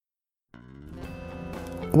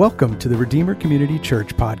Welcome to the Redeemer Community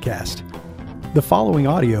Church podcast. The following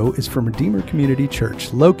audio is from Redeemer Community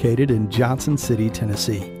Church located in Johnson City,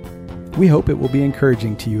 Tennessee. We hope it will be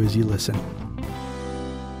encouraging to you as you listen.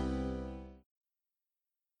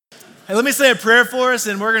 Hey, let me say a prayer for us,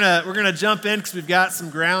 and we're gonna jump in because we've got some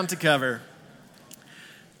ground to cover.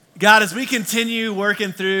 God, as we continue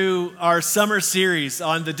working through our summer series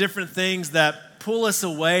on the different things that pull us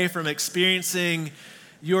away from experiencing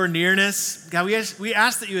your nearness, God, we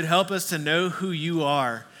ask that you would help us to know who you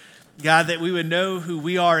are. God, that we would know who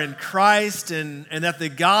we are in Christ and that the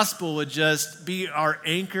gospel would just be our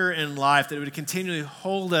anchor in life, that it would continually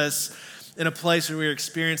hold us in a place where we're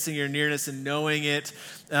experiencing your nearness and knowing it.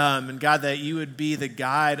 And God, that you would be the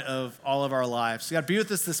guide of all of our lives. So God, be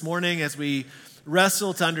with us this morning as we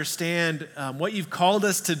wrestle to understand what you've called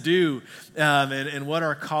us to do and what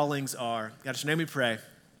our callings are. God, in your name we pray.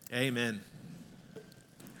 Amen.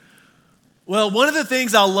 Well, one of the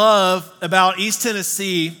things I love about East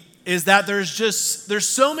Tennessee is that there's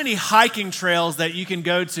so many hiking trails that you can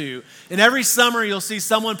go to. And every summer you'll see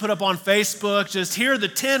someone put up on Facebook, just here are the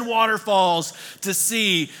 10 waterfalls to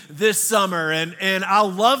see this summer. And I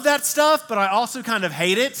love that stuff, but I also kind of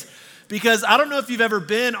hate it because I don't know if you've ever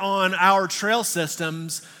been on our trail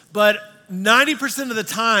systems, but 90% of the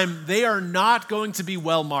time they are not going to be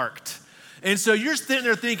well marked. And so you're sitting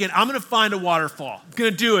there thinking, I'm going to find a waterfall. I'm going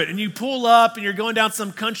to do it. And you pull up and you're going down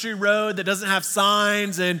some country road that doesn't have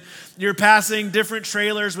signs and you're passing different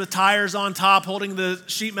trailers with tires on top holding the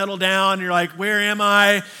sheet metal down. And you're like, where am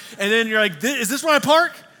I? And then you're like, is this where I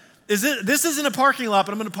park? This isn't a parking lot,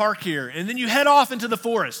 but I'm going to park here. And then you head off into the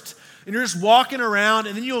forest. And you're just walking around,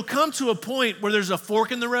 and then you'll come to a point where there's a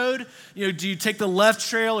fork in the road. You know, do you take the left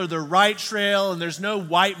trail or the right trail? And there's no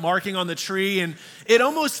white marking on the tree. And it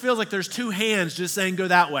almost feels like there's two hands just saying, go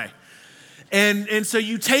that way. And so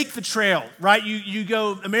you take the trail, right? You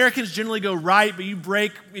go, Americans generally go right, but you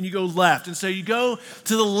break and you go left. And so you go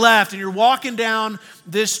to the left, and you're walking down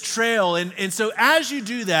this trail. And so as you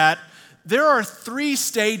do that, there are 3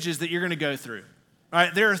 stages that you're going to go through. All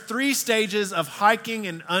right, there are 3 stages of hiking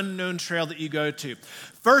an unknown trail that you go to.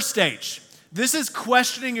 First stage, this is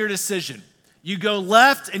questioning your decision. You go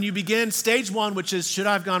left and you begin stage 1, which is, should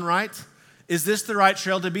I have gone right? Is this the right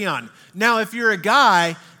trail to be on? Now, if you're a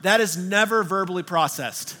guy, that is never verbally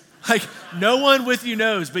processed. Like, no one with you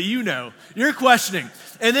knows, but you know. You're questioning.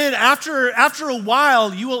 And then after a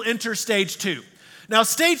while, you will enter stage 2. Now,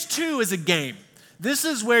 stage 2 is a game. This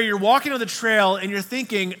is where you're walking on the trail and you're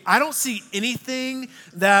thinking, I don't see anything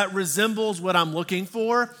that resembles what I'm looking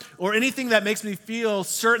for or anything that makes me feel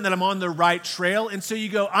certain that I'm on the right trail. And so you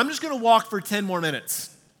go, I'm just going to walk for 10 more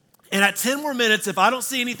minutes. And at 10 more minutes, if I don't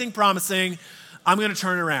see anything promising, I'm going to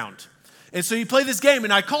turn around. And so you play this game,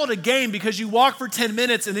 and I call it a game because you walk for 10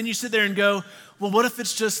 minutes and then you sit there and go, well, what if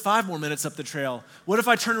it's just 5 more minutes up the trail? What if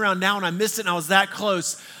I turn around now and I missed it and I was that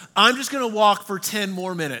close? I'm just going to walk for 10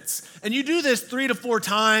 more minutes. And you do this 3 to 4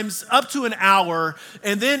 times, up to an hour.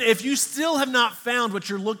 And then if you still have not found what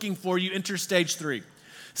you're looking for, you enter stage 3.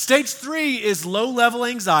 Stage 3 is low-level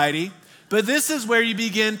anxiety, but this is where you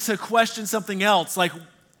begin to question something else, like,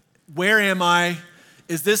 where am I?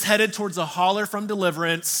 Is this headed towards a holler from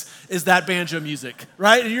Deliverance? Is that banjo music,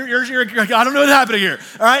 right? And you're like, I don't know what's happening here,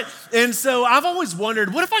 all right? And so I've always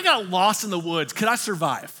wondered, what if I got lost in the woods? Could I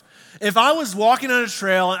survive? If I was walking on a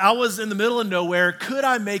trail and I was in the middle of nowhere, could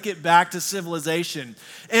I make it back to civilization?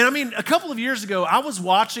 And I mean, a couple of years ago, I was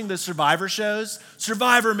watching the Survivor shows,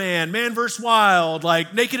 Survivor Man, Man vs. Wild,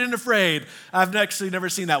 like Naked and Afraid. I've actually never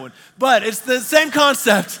seen that one. But it's the same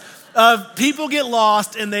concept of people get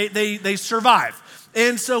lost and they survive.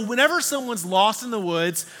 And so whenever someone's lost in the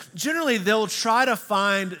woods, generally they'll try to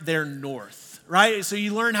find their north, right? So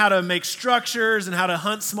you learn how to make structures and how to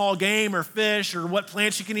hunt small game or fish or what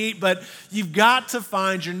plants you can eat, but you've got to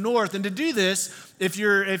find your north. And to do this, if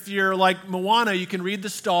you're like Moana, you can read the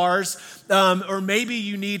stars, or maybe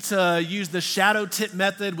you need to use the shadow tip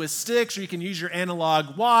method with sticks, or you can use your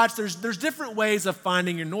analog watch. There's different ways of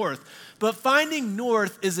finding your north. But finding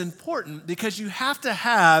north is important because you have to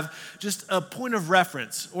have just a point of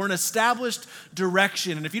reference or an established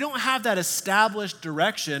direction. And if you don't have that established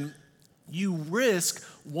direction, you risk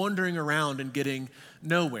wandering around and getting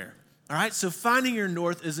nowhere. All right, so finding your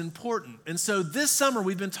north is important. And so this summer,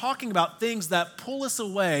 we've been talking about things that pull us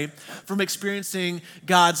away from experiencing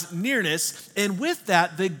God's nearness. And with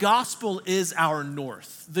that, the gospel is our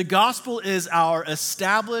north. The gospel is our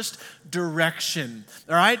established direction.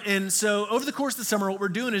 All right, and so over the course of the summer, what we're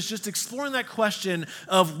doing is just exploring that question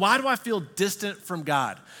of why do I feel distant from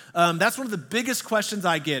God? That's one of the biggest questions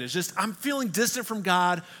I get is just, I'm feeling distant from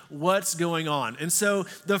God. What's going on? And so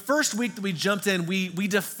the first week that we jumped in, we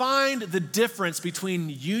defined the difference between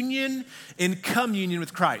union and communion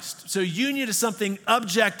with Christ. So union is something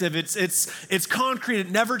objective. It's concrete. It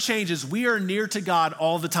never changes. We are near to God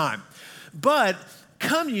all the time. But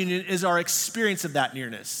communion is our experience of that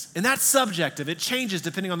nearness. And that's subjective. It changes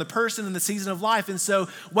depending on the person and the season of life. And so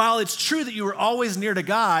while it's true that you are always near to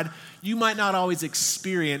God, you might not always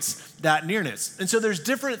experience that nearness. And so there's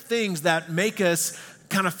different things that make us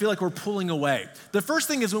kind of feel like we're pulling away. The first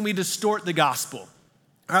thing is when we distort the gospel.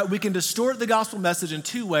 All right, we can distort the gospel message in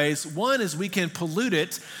two ways. One is we can pollute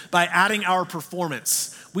it by adding our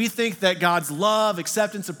performance. We think that God's love,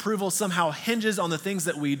 acceptance, approval somehow hinges on the things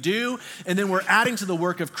that we do, and then we're adding to the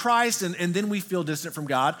work of Christ, and then we feel distant from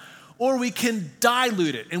God. Or we can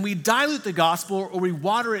dilute it, and we dilute the gospel, or we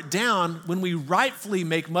water it down when we rightfully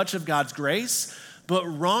make much of God's grace, but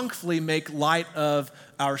wrongfully make light of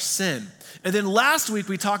our sin. And then last week,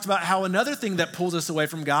 we talked about how another thing that pulls us away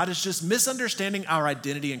from God is just misunderstanding our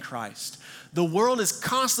identity in Christ. The world is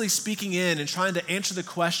constantly speaking in and trying to answer the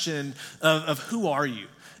question of who are you?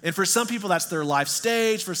 And for some people, that's their life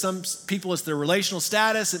stage. For some people, it's their relational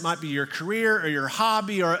status. It might be your career or your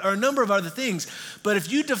hobby or a number of other things. But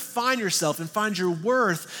if you define yourself and find your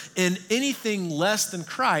worth in anything less than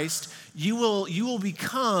Christ, you will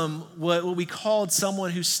become what we called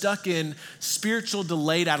someone who's stuck in spiritual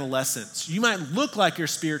delayed adolescence. You might look like you're a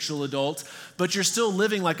spiritual adult, but you're still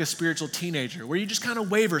living like a spiritual teenager, where you just kind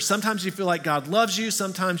of waver. Sometimes you feel like God loves you,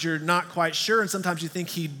 sometimes you're not quite sure, and sometimes you think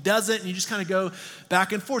he doesn't, and you just kind of go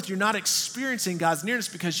back and forth. You're not experiencing God's nearness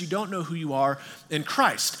because you don't know who you are in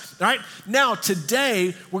Christ. All right, now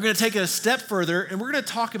today we're going to take it a step further, and we're going to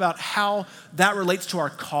talk about how that relates to our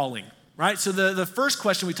calling. Right? So the first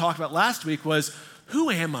question we talked about last week was,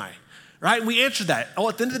 who am I? Right? And we answered that. Oh,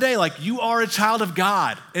 at the end of the day, like, you are a child of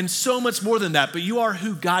God and so much more than that, but you are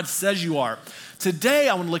who God says you are. Today,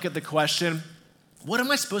 I want to look at the question, what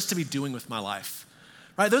am I supposed to be doing with my life?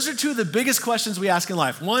 Right? Those are two of the biggest questions we ask in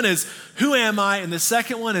life. One is, who am I? And the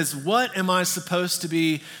second one is, what am I supposed to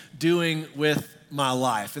be doing with my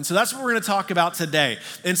life? And so that's what we're going to talk about today.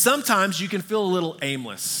 And sometimes you can feel a little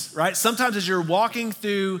aimless, right? Sometimes as you're walking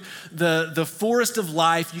through the forest of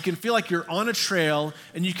life, you can feel like you're on a trail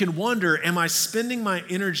and you can wonder, am I spending my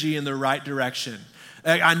energy in the right direction?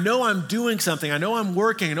 I know I'm doing something. I know I'm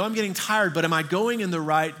working. I know I'm getting tired, but am I going in the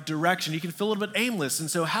right direction? You can feel a little bit aimless. And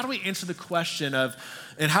so how do we answer the question of,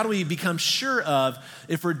 and how do we become sure of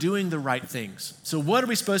if we're doing the right things? So what are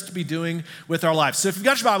we supposed to be doing with our lives? So if you've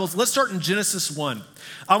got your Bibles, let's start in Genesis 1.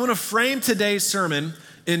 I want to frame today's sermon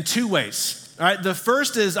in two ways. All right, the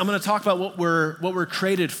first is I'm going to talk about what we're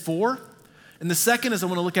created for. And the second is I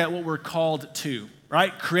want to look at what we're called to.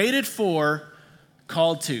 Right? Created for,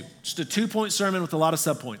 called to. Just a 2-point sermon with a lot of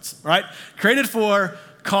subpoints. Right? Created for,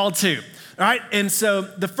 called to. All right, and so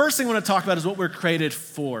the first thing I want to talk about is what we're created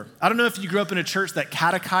for. I don't know if you grew up in a church that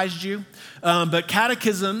catechized you, but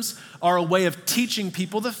catechisms are a way of teaching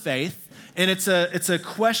people the faith, and it's a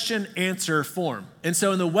question-answer form. And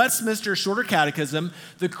so in the Westminster Shorter Catechism,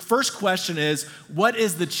 the first question is, what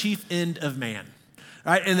is the chief end of man?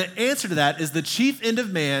 All right, and the answer to that is the chief end of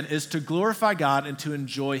man is to glorify God and to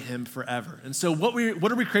enjoy him forever. And so what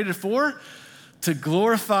are we created for? To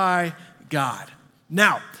glorify God.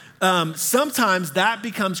 Now, sometimes that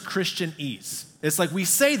becomes Christianese. It's like we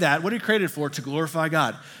say that, what are you created for? To glorify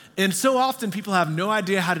God. And so often people have no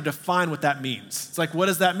idea how to define what that means. It's like, what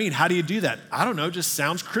does that mean? How do you do that? I don't know, it just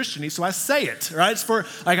sounds Christian-y, so I say it, right? It's for,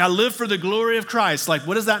 like, I live for the glory of Christ. Like,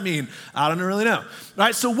 what does that mean? I don't really know,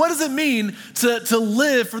 right? So what does it mean to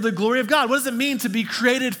live for the glory of God? What does it mean to be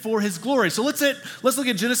created for his glory? So let's look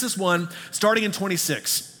at Genesis 1, starting in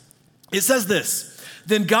 26. It says this,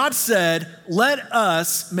 then God said, let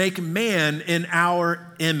us make man in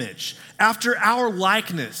our image, after our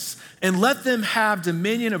likeness, and let them have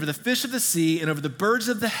dominion over the fish of the sea and over the birds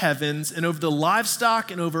of the heavens and over the livestock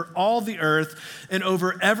and over all the earth and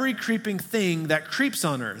over every creeping thing that creeps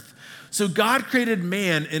on earth. So God created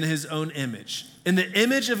man in his own image. In the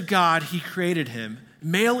image of God, he created him.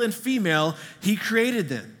 Male and female, he created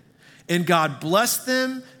them. And God blessed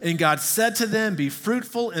them, and God said to them, be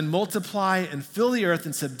fruitful and multiply and fill the earth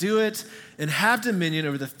and subdue it and have dominion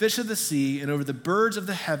over the fish of the sea and over the birds of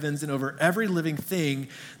the heavens and over every living thing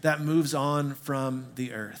that moves on from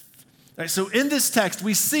the earth. All right, so in this text,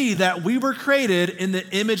 we see that we were created in the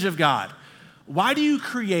image of God. Why do you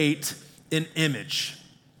create an image?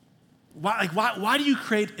 Why do you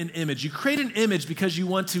create an image? You create an image because you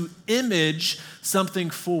want to image something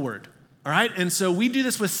forward. All right, and so we do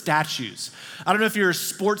this with statues. I don't know if you're a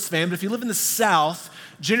sports fan, but if you live in the South,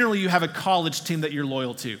 generally you have a college team that you're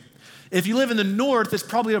loyal to. If you live in the North, it's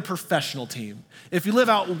probably a professional team. If you live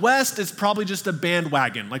out West, it's probably just a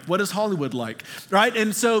bandwagon. Like, what is Hollywood like, right?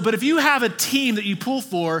 And so, but if you have a team that you pull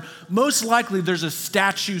for, most likely there's a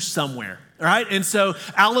statue somewhere. All right, and so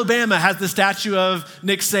Alabama has the statue of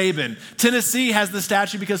Nick Saban. Tennessee has the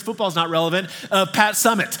statue, because football's not relevant, of Pat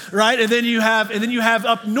Summitt, right? And then you have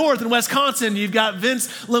up north in Wisconsin, you've got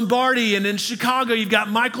Vince Lombardi, and in Chicago you've got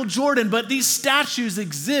Michael Jordan. But these statues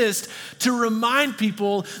exist to remind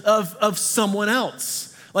people of someone else.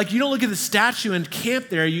 Like, you don't look at the statue and camp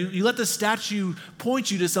there. You let the statue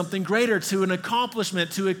point you to something greater, to an accomplishment,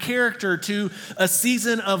 to a character, to a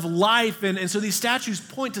season of life. And so these statues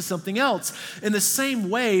point to something else. In the same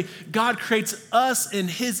way, God creates us in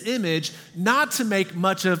his image, not to make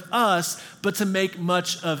much of us, but to make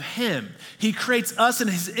much of him. He creates us in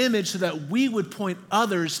his image so that we would point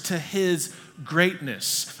others to his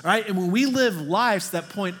greatness, right? And when we live lives that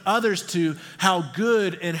point others to how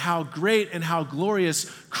good and how great and how glorious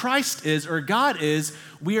Christ is, or God is,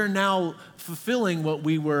 we are now fulfilling what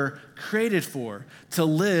we were created for, to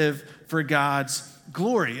live for God's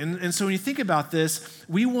glory. And so when you think about this,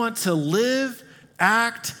 we want to live,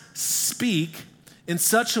 act, speak in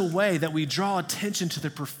such a way that we draw attention to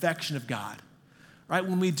the perfection of God, right?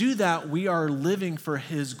 When we do that, we are living for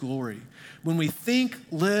his glory. When we think,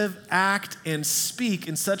 live, act, and speak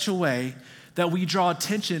in such a way that we draw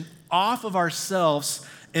attention off of ourselves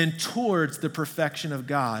and towards the perfection of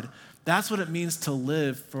God, that's what it means to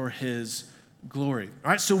live for his glory. All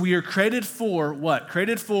right, so we are created for what?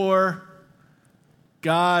 Created for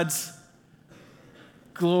God's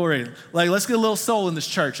glory. Like, let's get a little soul in this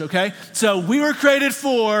church, okay? So we were created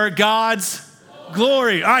for God's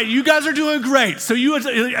glory. All right, you guys are doing great. So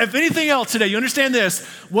if anything else today, you understand this.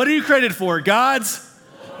 What are you created for? God's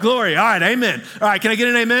glory. All right, amen. All right, can I get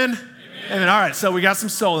an amen? Amen. All right, so we got some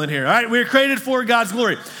soul in here. All right, we're created for God's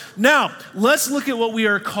glory. Now, let's look at what we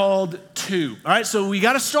are called to. All right, so we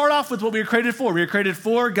got to start off with what we are created for. We are created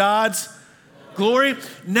for God's glory.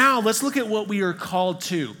 Now, let's look at what we are called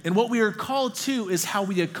to. And what we are called to is how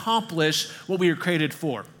we accomplish what we are created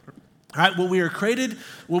for. All right, what we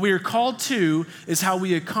are called to is how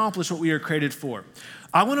we accomplish what we are created for.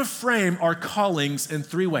 I want to frame our callings in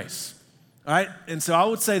three ways. All right, and so I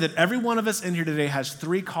would say that every one of us in here today has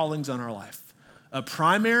three callings on our life: a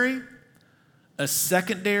primary, a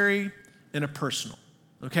secondary, and a personal.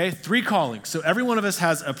 Okay, three callings. So every one of us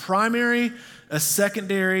has a primary, a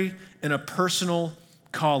secondary, and a personal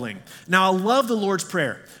calling. Now, I love the Lord's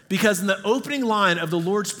Prayer, because in the opening line of the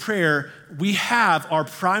Lord's Prayer, we have our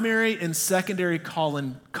primary and secondary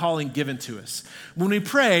calling given to us. When we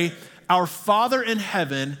pray, "Our Father in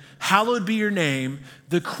heaven, hallowed be your name,"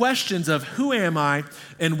 the questions of who am I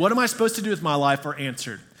and what am I supposed to do with my life are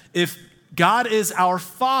answered. If God is our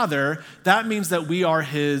Father, that means that we are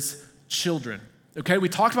his children. Okay, we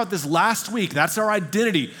talked about this last week. That's our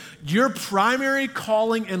identity. Your primary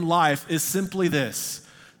calling in life is simply this: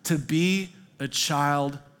 to be a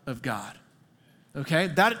child of God. Okay,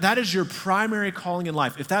 that is your primary calling in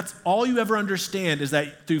life. If that's all you ever understand, is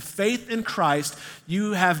that through faith in Christ,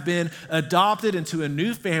 you have been adopted into a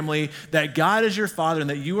new family, that God is your Father and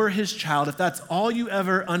that you are his child, if that's all you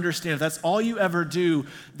ever understand, if that's all you ever do,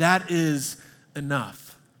 that is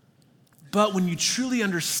enough. But when you truly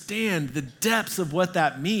understand the depths of what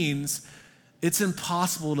that means, it's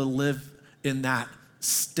impossible to live in that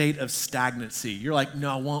state of stagnancy. You're like, no,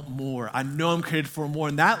 I want more. I know I'm created for more.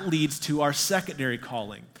 And that leads to our secondary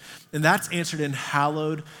calling. And that's answered in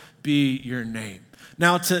hallowed be your name.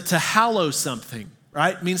 Now, to hallow something,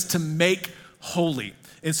 right, means to make holy.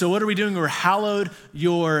 And so what are we doing? We're hallowed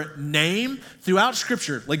your name. Throughout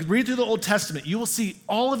Scripture, like read through the Old Testament, you will see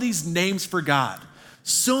all of these names for God.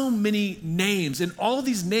 So many names, and all of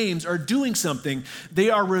these names are doing something. They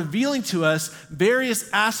are revealing to us various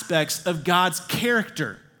aspects of God's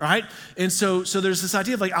character, right? And so there's this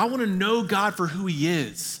idea of like, I want to know God for who he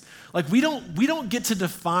is. Like we don't get to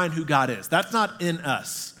define who God is. That's not in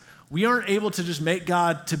us. We aren't able to just make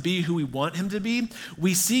God to be who we want him to be.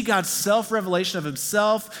 We see God's self-revelation of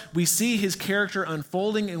himself. We see his character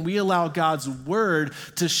unfolding, and we allow God's word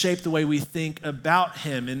to shape the way we think about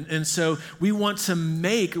him. And so we want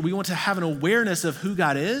to have an awareness of who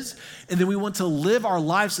God is, and then we want to live our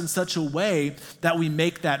lives in such a way that we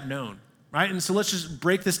make that known, right? And so let's just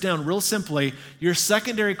break this down real simply. Your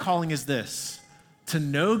secondary calling is this: to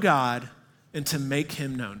know God and to make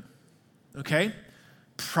him known, okay?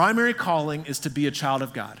 Primary calling is to be a child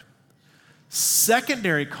of God.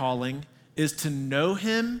 Secondary calling is to know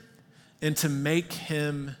him and to make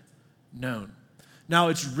him known. Now,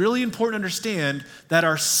 it's really important to understand that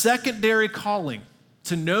our secondary calling,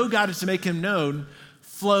 to know God and to make him known,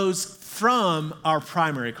 flows from our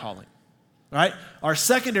primary calling, right? Our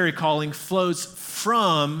secondary calling flows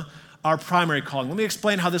from our primary calling. Let me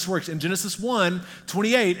explain how this works. In Genesis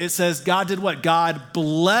 1:28, it says, God did what? God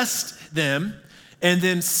blessed them and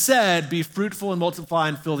then said, be fruitful and multiply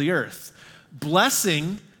and fill the earth.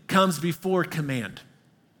 Blessing comes before command.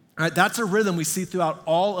 All right, that's a rhythm we see throughout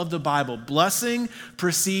all of the Bible. Blessing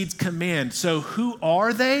precedes command. So who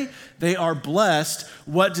are they? They are blessed.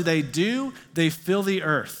 What do? They fill the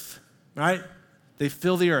earth, right? They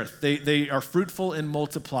fill the earth. They are fruitful and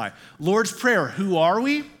multiply. Lord's Prayer, who are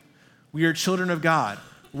we? We are children of God.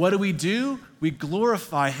 What do? We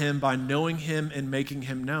glorify him by knowing him and making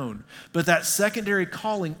him known. But that secondary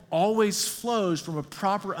calling always flows from a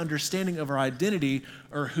proper understanding of our identity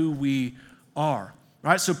or who we are,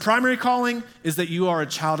 right? So primary calling is that you are a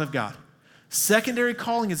child of God. Secondary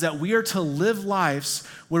calling is that we are to live lives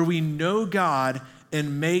where we know God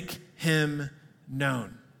and make him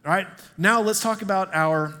known, all right? Now let's talk about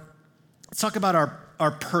our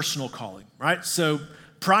personal calling, right? So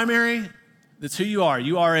primary, that's who you are.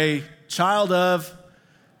 You are a child of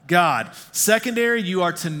God. Secondary, you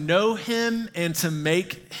are to know him and to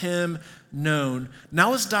make him known.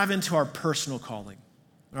 Now let's dive into our personal calling,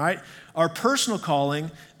 right? Our personal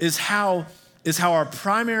calling is how our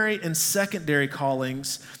primary and secondary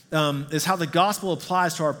callings, is how the gospel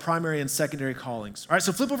applies to our primary and secondary callings. All right,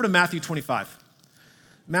 so flip over to Matthew 25.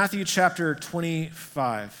 Matthew chapter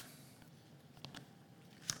 25.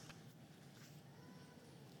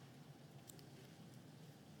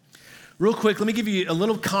 Real quick, let me give you a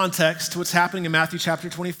little context to what's happening in Matthew chapter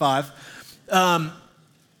 25. The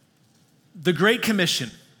Great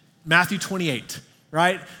Commission, Matthew 28,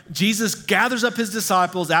 right? Jesus gathers up his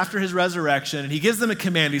disciples after his resurrection, and he gives them a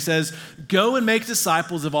command. He says, go and make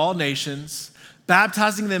disciples of all nations,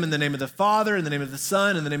 baptizing them in the name of the Father, in the name of the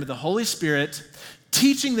Son, in the name of the Holy Spirit,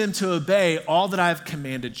 teaching them to obey all that I've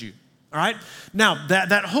commanded you, all right? Now,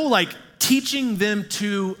 that whole teaching them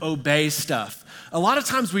to obey stuff, a lot of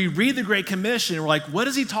times we read the Great Commission and we're like, what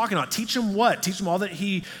is he talking about? Teach them what? Teach them all that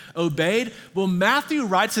he obeyed? Well, Matthew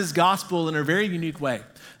writes his gospel in a very unique way.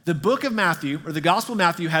 The book of Matthew, or the Gospel of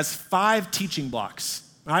Matthew, has 5 teaching blocks,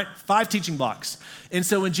 right? 5 teaching blocks. And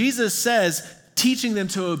so when Jesus says, teaching them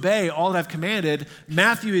to obey all that I've commanded,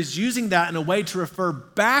 Matthew is using that in a way to refer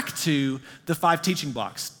back to the 5 teaching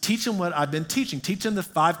blocks. Teach them what I've been teaching. Teach them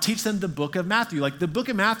the book of Matthew. The book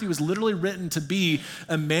of Matthew is literally written to be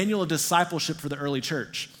a manual of discipleship for the early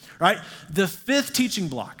church, right? The 5th teaching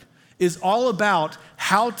block is all about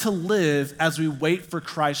how to live as we wait for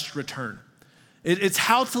Christ's return. It's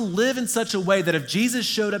how to live in such a way that if Jesus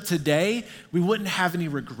showed up today, we wouldn't have any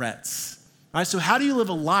regrets. All right, so how do you live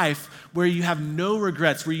a life where you have no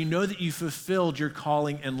regrets, where you know that you fulfilled your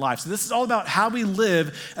calling in life? So this is all about how we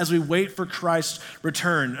live as we wait for Christ's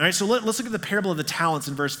return. All right, so let's look at the parable of the talents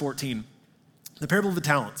in verse 14. The parable of the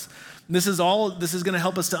talents. This is going to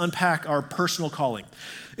help us to unpack our personal calling.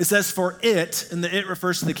 It says, for it, and the it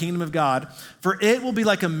refers to the kingdom of God, for it will be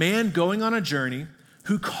like a man going on a journey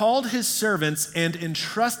who called his servants and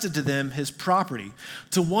entrusted to them his property.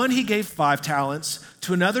 To one he gave 5 talents,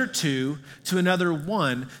 to another 2, to another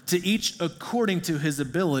 1, to each according to his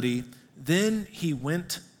ability. Then he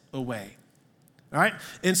went away. All right?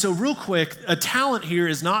 And so real quick, a talent here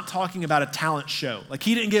is not talking about a talent show.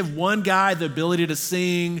 He didn't give one guy the ability to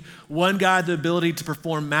sing, one guy the ability to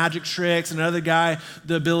perform magic tricks, and another guy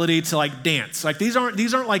the ability to dance. These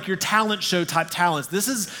aren't like your talent show type talents. This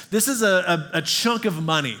is a chunk of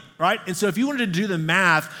money, right? And so if you wanted to do the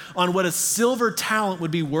math on what a silver talent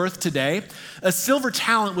would be worth today, a silver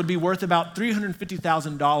talent would be worth about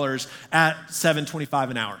 $350,000 at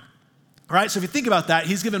 $7.25 an hour. All right, so if you think about that,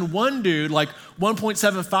 he's given one dude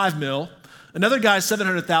 1.75 mil, Another guy's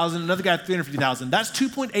 700,000, another guy 350,000. That's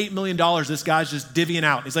 $2.8 million this guy's just divvying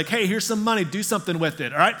out. He's like, hey, here's some money, do something with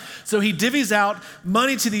it, all right? So he divvies out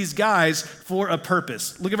money to these guys for a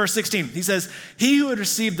purpose. Look at verse 16. He says, he who had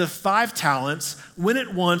received the 5 talents went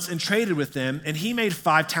at once and traded with them, and he made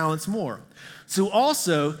 5 talents more. So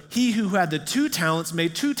also he who had the 2 talents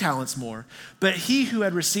made 2 talents more. But he who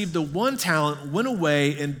had received the 1 talent went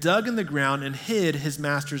away and dug in the ground and hid his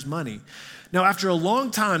master's money. Now, after a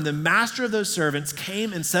long time, the master of those servants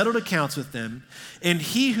came and settled accounts with them. And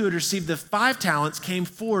he who had received the 5 talents came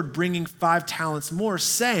forward, bringing 5 talents more,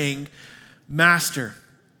 saying, Master,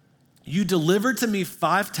 you delivered to me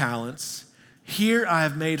 5 talents. Here I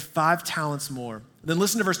have made 5 talents more. Then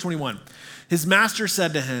listen to verse 21. His master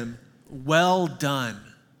said to him, well done,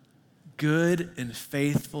 good and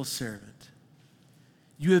faithful servant.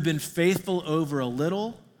 You have been faithful over a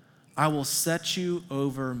little. I will set you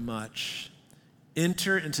over much.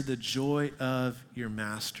 Enter into the joy of your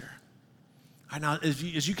master. Now,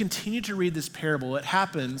 as you continue to read this parable, what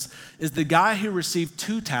happens is the guy who received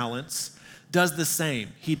 2 talents does the same.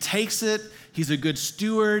 He takes it, he's a good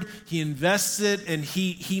steward, he invests it, and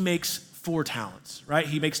he makes 4 talents, right?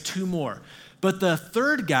 He makes 2 more. But the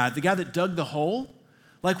third guy, the guy that dug the hole,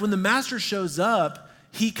 like when the master shows up,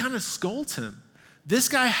 he kind of scolds him. This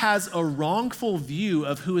guy has a wrongful view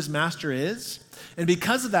of who his master is. And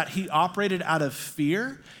because of that, he operated out of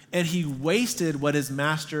fear and he wasted what his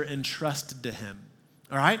master entrusted to him.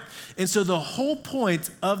 All right? And so the whole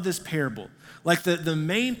point of this parable, like the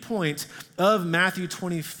main point of Matthew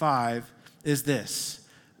 25 is this: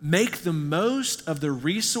 make the most of the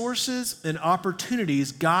resources and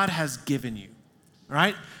opportunities God has given you. All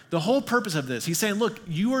right? The whole purpose of this, he's saying, look,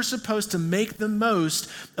 you are supposed to make the most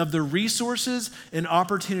of the resources and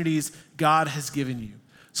opportunities God has given you.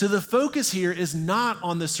 So the focus here is not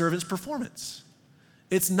on the servant's performance.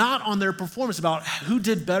 It's not on their performance about who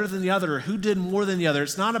did better than the other or who did more than the other.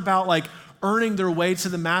 It's not about like earning their way to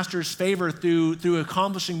the master's favor through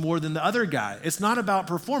accomplishing more than the other guy. It's not about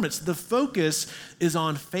performance. The focus is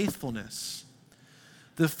on faithfulness.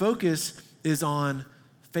 The focus is on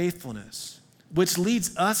faithfulness, which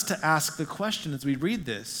leads us to ask the question as we read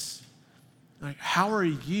this, like, how are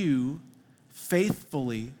you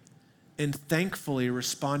faithfully and thankfully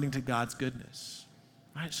responding to God's goodness?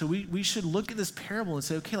 Right? So we should look at this parable and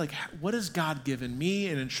say, okay, like what has God given me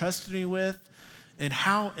and entrusted me with? And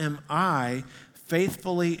how am I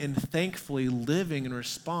faithfully and thankfully living in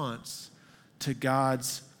response to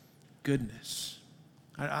God's goodness?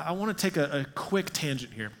 I want to take a quick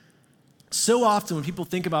tangent here. So often when people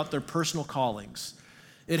think about their personal callings,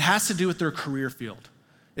 it has to do with their career field.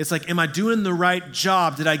 It's like, am I doing the right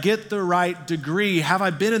job? Did I get the right degree? Have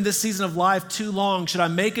I been in this season of life too long? Should I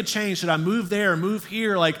make a change? Should I move there, move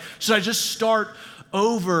here? Like, should I just start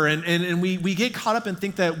over? And we get caught up and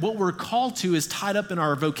think that what we're called to is tied up in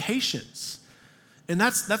our vocations. And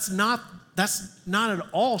that's not at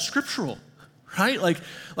all scriptural, right?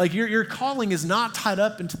 Like your calling is not tied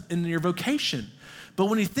up in your vocation. But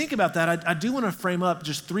when you think about that, I do want to frame up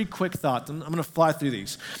just 3 quick thoughts. I'm going to fly through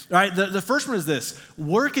these. All right, the first one is this: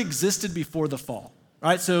 work existed before the fall. All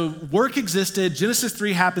right, so work existed, Genesis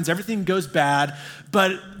 3 happens, everything goes bad,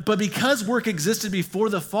 but because work existed before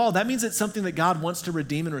the fall, that means it's something that God wants to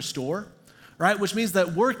redeem and restore, right? Which means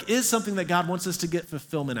that work is something that God wants us to get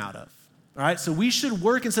fulfillment out of. All right, so we should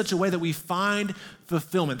work in such a way that we find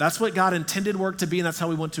fulfillment. That's what God intended work to be, and that's how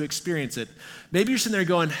we want to experience it. Maybe you're sitting there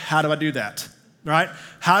going, how do I do that? Right?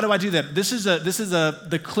 How do I do that? This is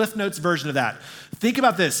the Cliff Notes version of that. Think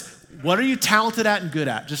about this. What are you talented at and good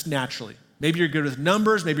at, just naturally? Maybe you're good with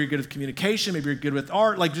numbers. Maybe you're good with communication. Maybe you're good with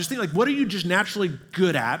art. Like, just think, like, what are you just naturally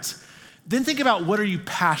good at? Then think about, what are you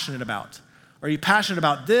passionate about? Are you passionate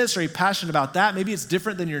about this? Are you passionate about that? Maybe it's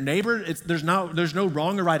different than your neighbor. There's no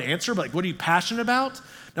wrong or right answer, but like, what are you passionate about?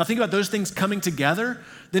 Now think about those things coming together.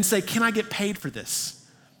 Then say, can I get paid for this?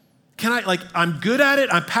 I'm good at it.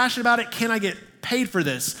 I'm passionate about it. Can I get paid for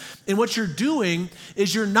this? And what you're doing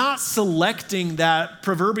is you're not selecting that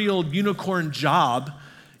proverbial unicorn job.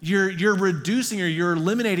 You're reducing or you're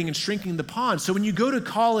eliminating and shrinking the pond. So when you go to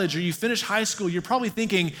college or you finish high school, you're probably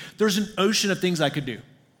thinking, there's an ocean of things I could do.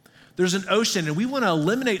 There's an ocean, and we want to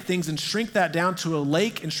eliminate things and shrink that down to a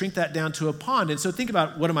lake and shrink that down to a pond. And so think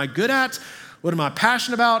about, what am I good at? What am I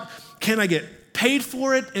passionate about? Can I get paid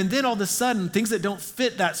for it? And then all of a sudden, things that don't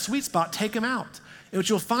fit that sweet spot, take them out. And what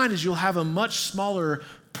you'll find is you'll have a much smaller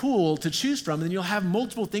pool to choose from, and then you'll have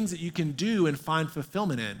multiple things that you can do and find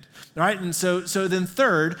fulfillment in, right? And so then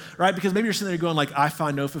third, right, because maybe you're sitting there going like, I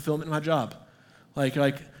find no fulfillment in my job. Like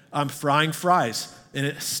I'm frying fries. and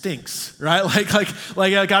it stinks, right?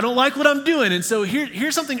 Like I don't like what I'm doing. And so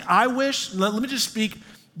here's something I wish, let me just speak,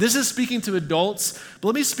 this is speaking to adults, but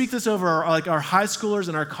let me speak this over our high schoolers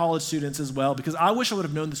and our college students as well, because I wish I would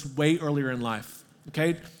have known this way earlier in life,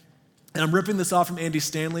 okay? And I'm ripping this off from Andy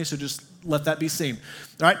Stanley, so just let that be seen,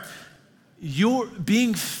 all right? You're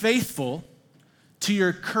being faithful to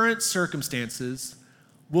your current circumstances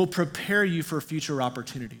will prepare you for future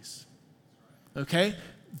opportunities, okay?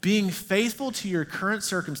 Being faithful to your current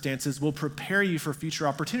circumstances will prepare you for future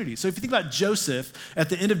opportunities. So if you think about Joseph at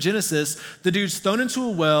the end of Genesis, the dude's thrown into a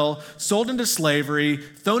well, sold into slavery,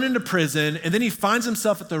 thrown into prison, and then he finds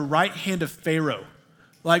himself at the right hand of Pharaoh.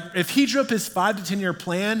 Like if he drew up his 5 to 10 year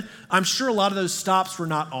plan, I'm sure a lot of those stops were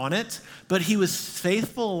not on it, but he was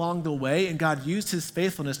faithful along the way, and God used his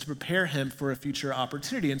faithfulness to prepare him for a future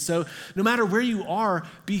opportunity. And so no matter where you are,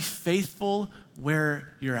 be faithful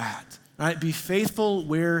where you're at. All right, be faithful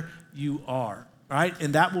where you are, all right?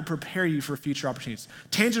 And that will prepare you for future opportunities.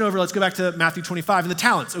 Tangent over, let's go back to Matthew 25 and the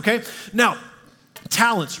talents, okay? Now,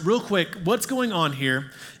 talents, real quick, what's going on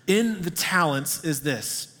here in the talents is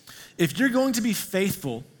this. If you're going to be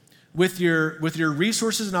faithful with your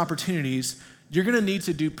resources and opportunities, you're gonna need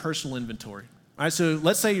to do personal inventory. All right, so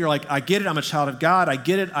let's say you're like, I get it, I'm a child of God, I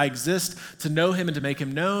get it, I exist to know him and to make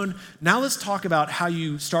him known. Now let's talk about how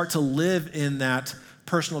you start to live in that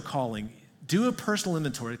personal calling. Do a personal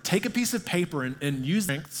inventory. Take a piece of paper and use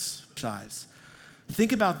strengths size.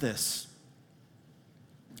 Think about this.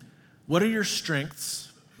 What are your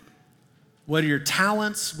strengths? What are your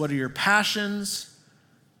talents? What are your passions?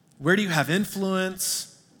 Where do you have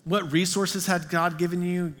influence? What resources has God given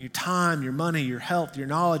you? Your time, your money, your health, your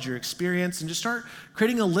knowledge, your experience, and just start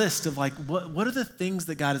creating a list of like, what are the things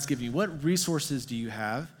that God has given you? What resources do you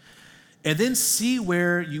have? And then see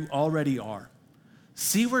where you already are.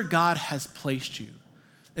 See where God has placed you,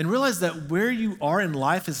 and realize that where you are in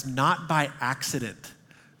life is not by accident.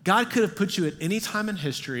 God could have put you at any time in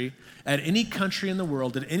history, at any country in the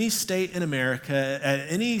world, at any state in America, at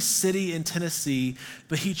any city in Tennessee,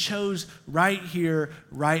 but he chose right here,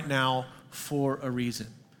 right now for a reason.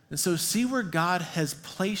 And so see where God has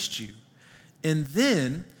placed you, and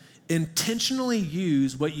then intentionally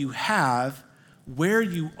use what you have where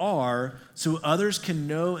you are so others can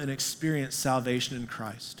know and experience salvation in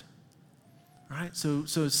Christ. All right, so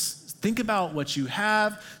think about what you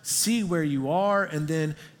have, see where you are, and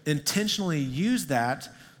then intentionally use that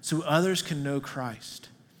so others can know Christ.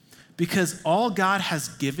 Because all God has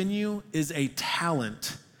given you is a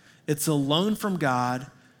talent. It's a loan from God,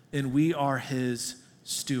 and we are his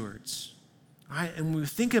stewards. All right, and when we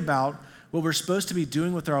think about what we're supposed to be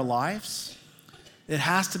doing with our lives, it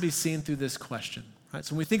has to be seen through this question, right?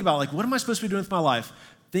 So when we think about like, what am I supposed to be doing with my life?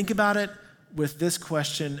 Think about it with this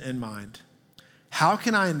question in mind. How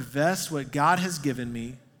can I invest what God has given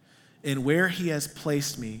me and where he has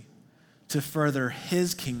placed me to further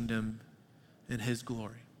his kingdom and his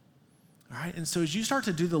glory? All right, and so as you start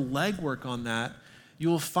to do the legwork on that, you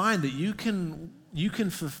will find that you can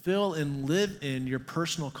fulfill and live in your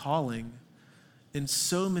personal calling in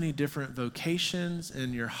so many different vocations,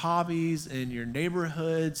 in your hobbies, in your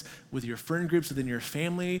neighborhoods, with your friend groups, within your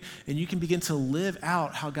family, and you can begin to live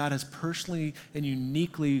out how God has personally and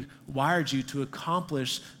uniquely wired you to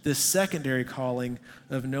accomplish this secondary calling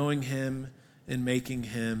of knowing him and making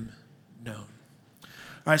him known. All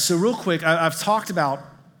right, so real quick, I've talked about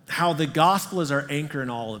how the gospel is our anchor in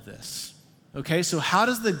all of this. Okay, so how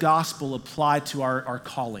does the gospel apply to our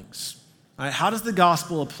callings? All right, how does the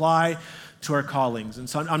gospel apply to our callings? And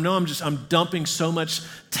so I know I'm dumping so much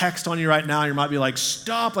text on you right now. You might be like,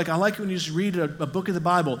 stop. Like, I like it when you just read a book of the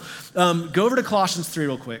Bible. Go over to Colossians 3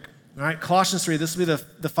 real quick. All right, Colossians 3, this will be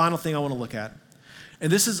the final thing I want to look at.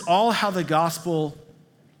 And this is all about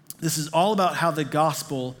how the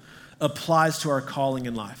gospel applies to our calling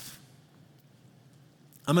in life.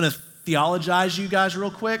 I'm going to theologize you guys real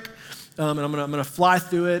quick, and I'm going to fly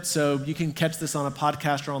through it so you can catch this on a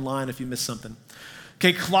podcast or online if you missed something.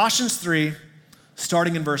 Okay, Colossians 3,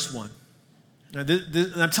 starting in verse 1. Now,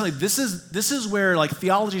 and I'm telling you, this is where like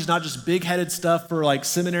theology is not just big-headed stuff for like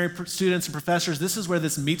seminary students and professors. This is where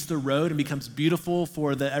this meets the road and becomes beautiful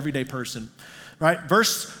for the everyday person. Right?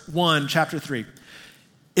 Verse 1, chapter 3.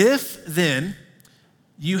 If then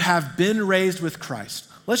you have been raised with Christ.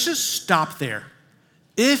 Let's just stop there.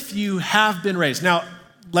 If you have been raised. Now,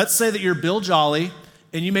 let's say that you're Bill Jolly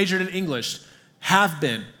and you majored in English. Have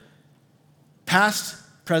been. Past,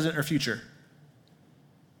 present, or future?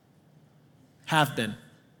 Have been.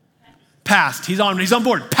 Past. He's on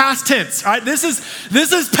board. Past tense. All right. This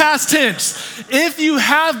is past tense. If you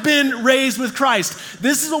have been raised with Christ,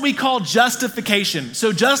 this is what we call justification.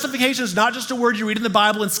 So justification is not just a word you read in the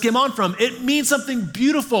Bible and skim on from. It means something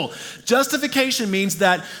beautiful. Justification means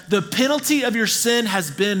that the penalty of your sin has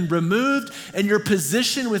been removed and your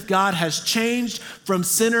position with God has changed from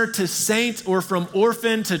sinner to saint or from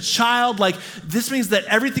orphan to child. Like, this means that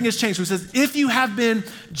everything has changed. So it says, if you have been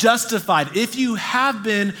justified, if you have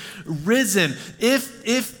been risen,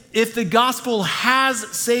 if the gospel has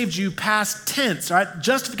saved you, past tense, all right?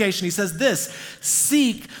 Justification, he says this: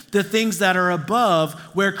 seek the things that are above,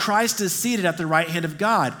 where Christ is seated at the right hand of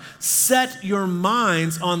God. Set your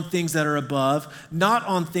minds on things that are above, not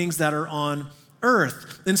on things that are on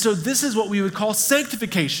earth. And so this is what we would call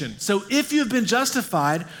sanctification. So if you have been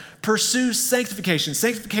justified, pursue sanctification.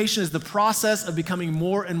 Sanctification is the process of becoming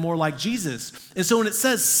more and more like Jesus. And so when it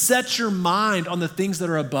says set your mind on the things that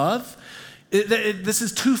are above, this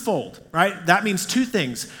is twofold, right? That means two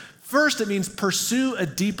things. First, it means pursue a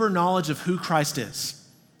deeper knowledge of who Christ is,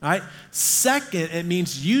 right? Second, it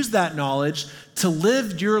means use that knowledge to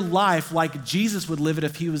live your life like Jesus would live it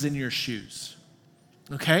if he was in your shoes,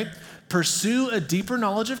 okay? Pursue a deeper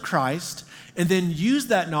knowledge of Christ, and then use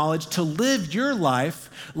that knowledge to live your life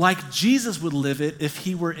like Jesus would live it if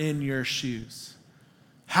he were in your shoes.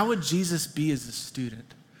 How would Jesus be as a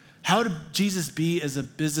student? How would Jesus be as a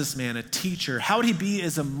businessman, a teacher? How would he be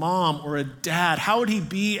as a mom or a dad? How would he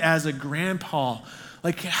be as a grandpa?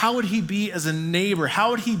 Like, how would he be as a neighbor?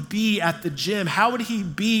 How would he be at the gym? How would he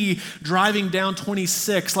be driving down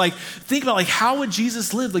 26? Like, think about, like, how would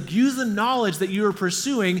Jesus live? Like, use the knowledge that you are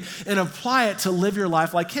pursuing and apply it to live your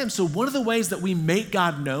life like him. So one of the ways that we make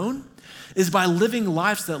God known is by living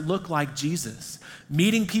lives that look like Jesus,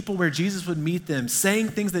 meeting people where Jesus would meet them, saying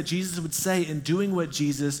things that Jesus would say, and doing what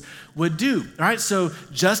Jesus would do. All right, so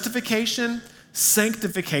justification,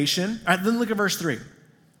 sanctification. All right, then look at verse 3.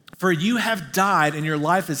 For you have died and your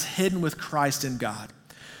life is hidden with Christ in God.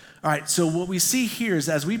 All right, so what we see here is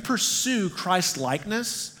as we pursue Christ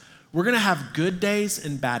likeness, we're gonna have good days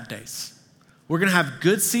and bad days. We're gonna have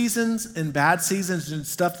good seasons and bad seasons and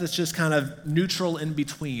stuff that's just kind of neutral in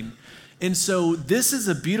between. And so this is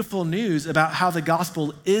a beautiful news about how the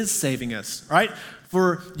gospel is saving us, right?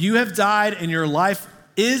 For you have died and your life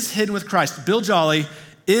is hidden with Christ. Bill Jolly,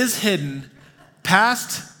 is hidden,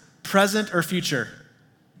 past, present, or future?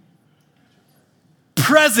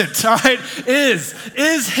 Present, all right,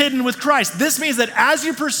 is hidden with Christ. This means that as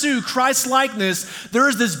you pursue Christ's likeness, there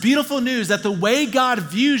is this beautiful news that the way God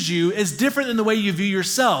views you is different than the way you view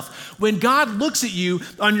yourself. When God looks at you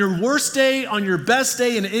on your worst day, on your best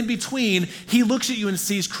day, and in between, he looks at you and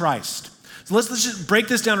sees Christ. So let's just break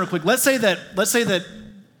this down real quick. Let's say that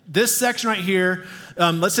this section right here,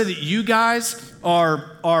 let's say that you guys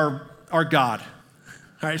are God,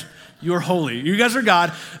 all right? You're holy. You guys are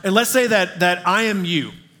God. And let's say that I am you.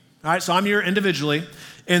 All right, so I'm here individually,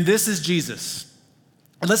 and this is Jesus.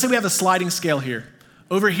 And let's say we have a sliding scale here.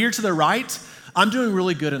 Over here to the right, I'm doing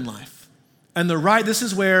really good in life. And the right, this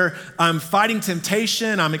is where I'm fighting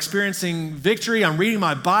temptation, I'm experiencing victory, I'm reading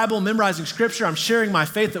my Bible, memorizing scripture, I'm sharing my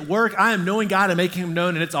faith at work, I am knowing God and making him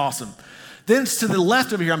known, and it's awesome. Then to the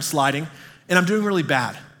left over here, I'm sliding, and I'm doing really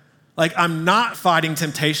bad. Like, I'm not fighting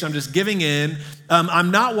temptation, I'm just giving in.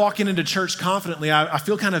 I'm not walking into church confidently. I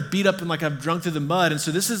feel kind of beat up and like I've drunk through the mud. And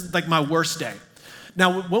so this is like my worst day.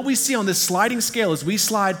 Now, what we see on this sliding scale is we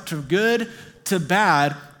slide to good to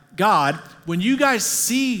bad. God, when you guys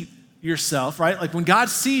see yourself, right? Like when God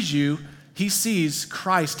sees you, he sees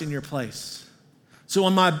Christ in your place. So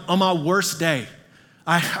on my worst day,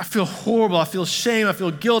 I feel horrible. I feel shame. I feel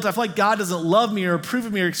guilt. I feel like God doesn't love me or approve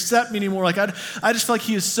of me or accept me anymore. Like I just feel like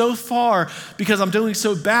he is so far because I'm doing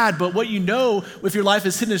so bad. But what you know, if your life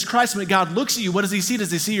is hidden as Christ, when God looks at you, what does he see?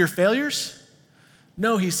 Does he see your failures?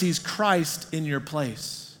 No, he sees Christ in your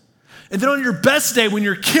place. And then on your best day, when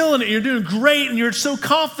you're killing it, you're doing great, and you're so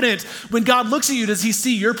confident, when God looks at you, does he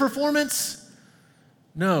see your performance?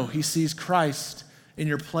 No, he sees Christ in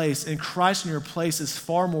your place, and Christ in your place is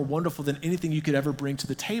far more wonderful than anything you could ever bring to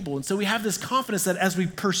the table. And so we have this confidence that as we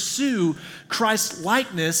pursue Christ's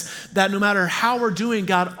likeness, that no matter how we're doing,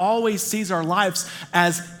 God always sees our lives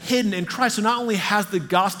as hidden in Christ. So not only has the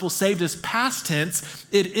gospel saved us past tense,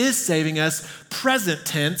 it is saving us present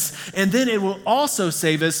tense, and then it will also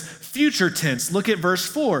save us future tense. Look at verse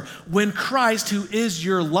 4. When Christ, who is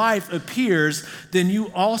your life, appears, then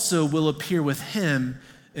you also will appear with him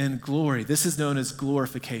in glory. This is known as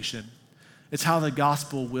glorification. It's how the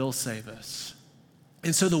gospel will save us.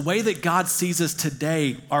 And so the way that God sees us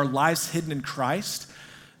today, our lives hidden in Christ,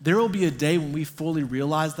 there will be a day when we fully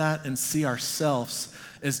realize that and see ourselves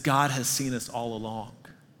as God has seen us all along.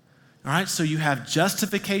 All right, so you have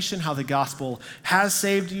justification, how the gospel has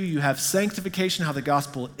saved you. You have sanctification, how the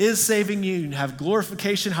gospel is saving you. You have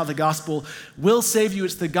glorification, how the gospel will save you.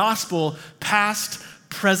 It's the gospel past,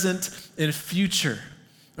 present, and future.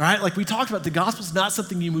 All right, like we talked about, the gospel is not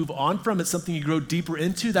something you move on from. It's something you grow deeper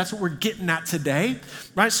into. That's what we're getting at today,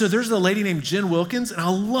 right? So there's a lady named Jen Wilkins, and I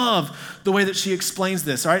love the way that she explains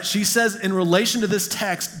this, all right? She says in relation to this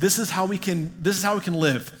text, this is how we can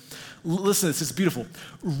live. Listen to this, it's beautiful.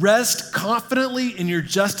 Rest confidently in your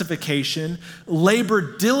justification,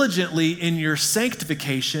 labor diligently in your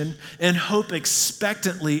sanctification, and hope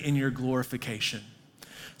expectantly in your glorification.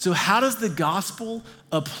 So how does the gospel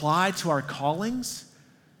apply to our callings?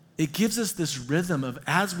 It gives us this rhythm of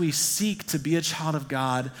as we seek to be a child of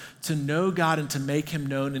God, to know God and to make him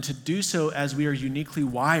known, and to do so as we are uniquely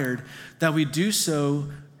wired, that we do so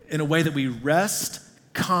in a way that we rest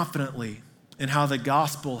confidently in how the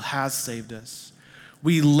gospel has saved us.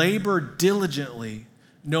 We labor diligently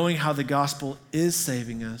knowing how the gospel is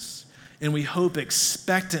saving us, and we hope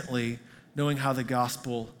expectantly knowing how the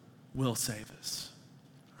gospel will save us.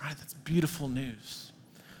 All right, that's beautiful news.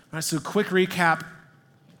 All right, so quick recap.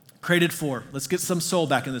 Created for. Let's get some soul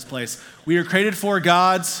back in this place. We are created for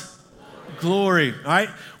God's glory. All right?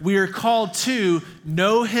 We are called to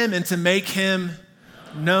know him and to make him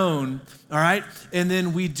known. All right? And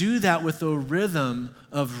then we do that with a rhythm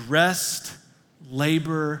of rest,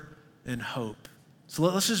 labor, and hope. So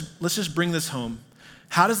let's just bring this home.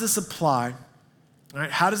 How does this apply? All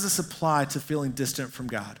right? How does this apply to feeling distant from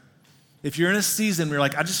God? If you're in a season where you're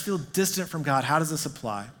like, I just feel distant from God, how does this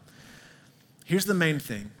apply? Here's the main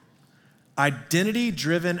thing.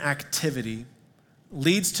 Identity-driven activity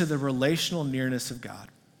leads to the relational nearness of God,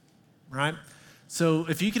 right? So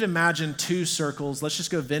if you could imagine two circles, let's just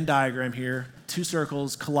go Venn diagram here, two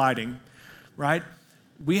circles colliding, right?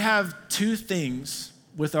 We have two things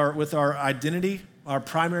with our identity, our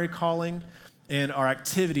primary calling, and our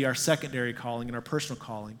activity, our secondary calling, and our personal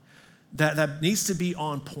calling, that needs to be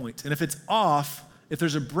on point. And if it's off, if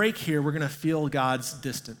there's a break here, we're going to feel God's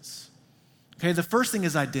distance. Okay, the first thing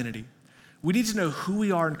is identity. We need to know who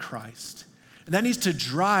we are in Christ. And that needs to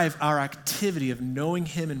drive our activity of knowing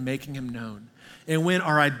him and making him known. And when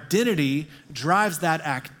our identity drives that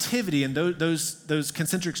activity and those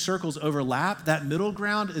concentric circles overlap, that middle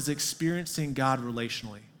ground is experiencing God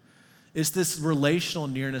relationally. It's this relational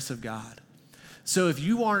nearness of God. So if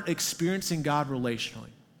you aren't experiencing God relationally,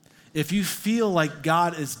 if you feel like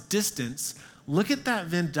God is distant, look at that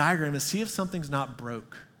Venn diagram and see if something's not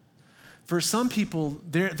broke. For some people,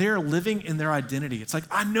 they're living in their identity. It's like,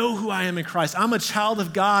 I know who I am in Christ. I'm a child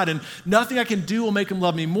of God, and nothing I can do will make him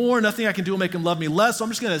love me more. Nothing I can do will make him love me less. So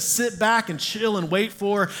I'm just going to sit back and chill and wait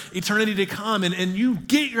for eternity to come. And you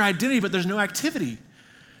get your identity, but there's no activity.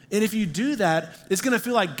 And if you do that, it's going to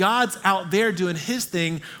feel like God's out there doing his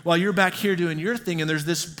thing while you're back here doing your thing. And there's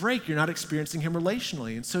this break. You're not experiencing him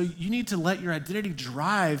relationally. And so you need to let your identity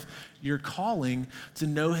drive your calling to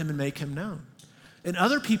know him and make him known. And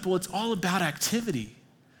other people, it's all about activity,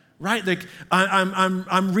 right? Like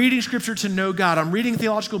I'm reading scripture to know God. I'm reading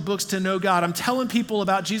theological books to know God. I'm telling people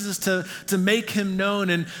about Jesus to make him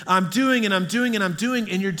known. And I'm doing,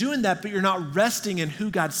 and you're doing that, but you're not resting in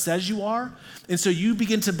who God says you are. And so you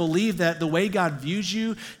begin to believe that the way God views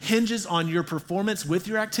you hinges on your performance with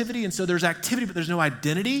your activity. And so there's activity, but there's no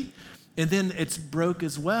identity. And then it's broke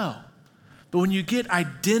as well. But when you get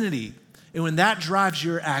identity, and when that drives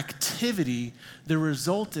your activity, the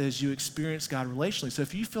result is you experience God relationally. So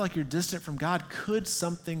if you feel like you're distant from God, could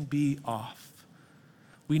something be off?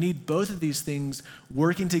 We need both of these things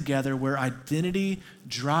working together where identity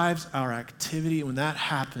drives our activity. And when that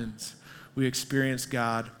happens, we experience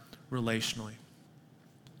God relationally.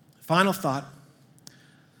 Final thought.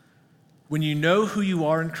 When you know who you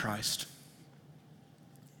are in Christ,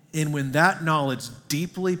 and when that knowledge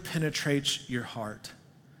deeply penetrates your heart,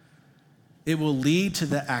 it will lead to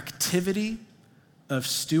the activity of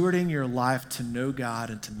stewarding your life to know God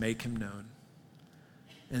and to make him known.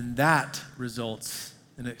 And that results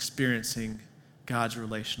in experiencing God's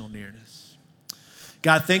relational nearness.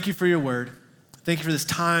 God, thank you for your word. Thank you for this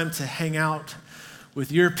time to hang out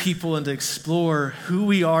with your people and to explore who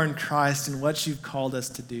we are in Christ and what you've called us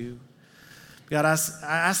to do. God, I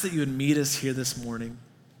ask that you would meet us here this morning,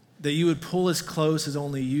 that you would pull us close as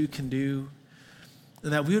only you can do,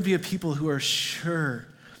 and that we would be a people who are sure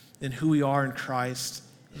in who we are in Christ,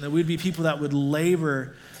 and that we would be people that would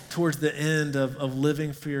labor towards the end of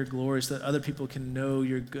living for your glory so that other people can know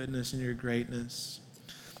your goodness and your greatness,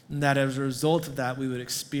 and that as a result of that, we would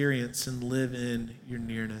experience and live in your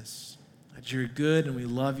nearness. That you're good and we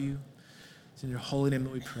love you. It's in your holy name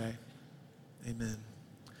that we pray. Amen.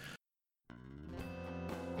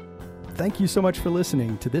 Thank you so much for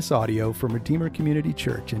listening to this audio from Redeemer Community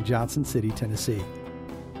Church in Johnson City, Tennessee.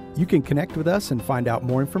 You can connect with us and find out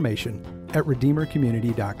more information at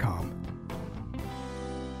redeemercommunity.com.